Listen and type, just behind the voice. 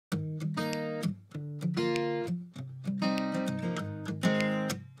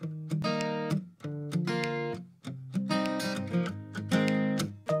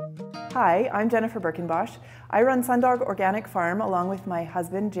Hi, I'm Jennifer Berkenbosch. I run Sundog Organic Farm along with my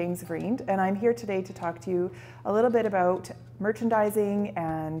husband, James Vriend, and I'm here today to talk to you a little bit about merchandising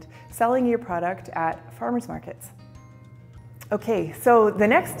and selling your product at farmers markets. Okay, so the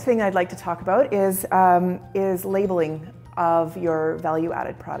next thing I'd like to talk about is labeling of your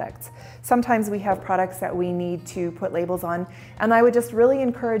value-added products. Sometimes we have products that we need to put labels on, and I would just really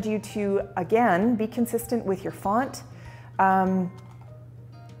encourage you to, again, be consistent with your font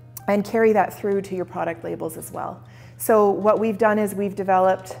and carry that through to your product labels as well. So what we've done is we've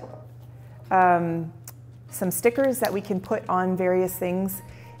developed some stickers that we can put on various things,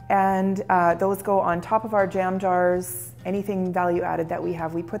 and those go on top of our jam jars. Anything value added that we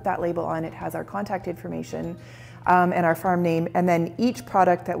have, we put that label on. It has our contact information and our farm name, and then each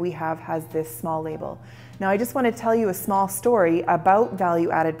product that we have has this small label. Now I just want to tell you a small story about value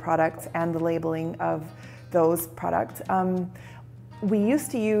added products and the labeling of those products. We used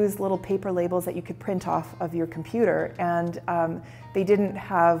to use little paper labels that you could print off of your computer, and they didn't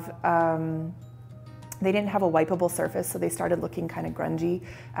have a wipeable surface, so they started looking kind of grungy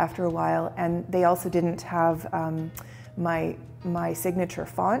after a while, and they also didn't have my signature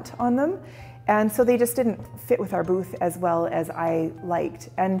font on them, and so they just didn't fit with our booth as well as I liked.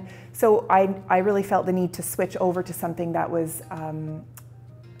 And so I really felt the need to switch over to something that was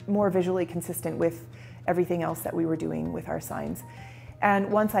more visually consistent with everything else that we were doing with our signs.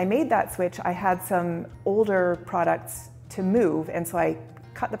 And once I made that switch, I had some older products to move, and so I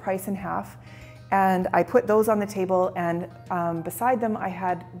cut the price in half, and I put those on the table, and beside them I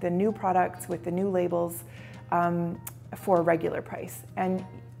had the new products with the new labels for a regular price. And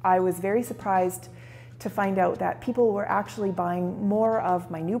I was very surprised to find out that people were actually buying more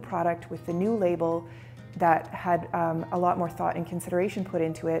of my new product with the new label that had a lot more thought and consideration put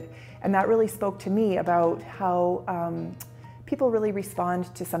into it. And that really spoke to me about how people really respond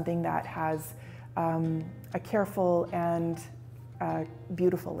to something that has a careful and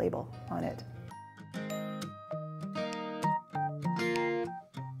beautiful label on it.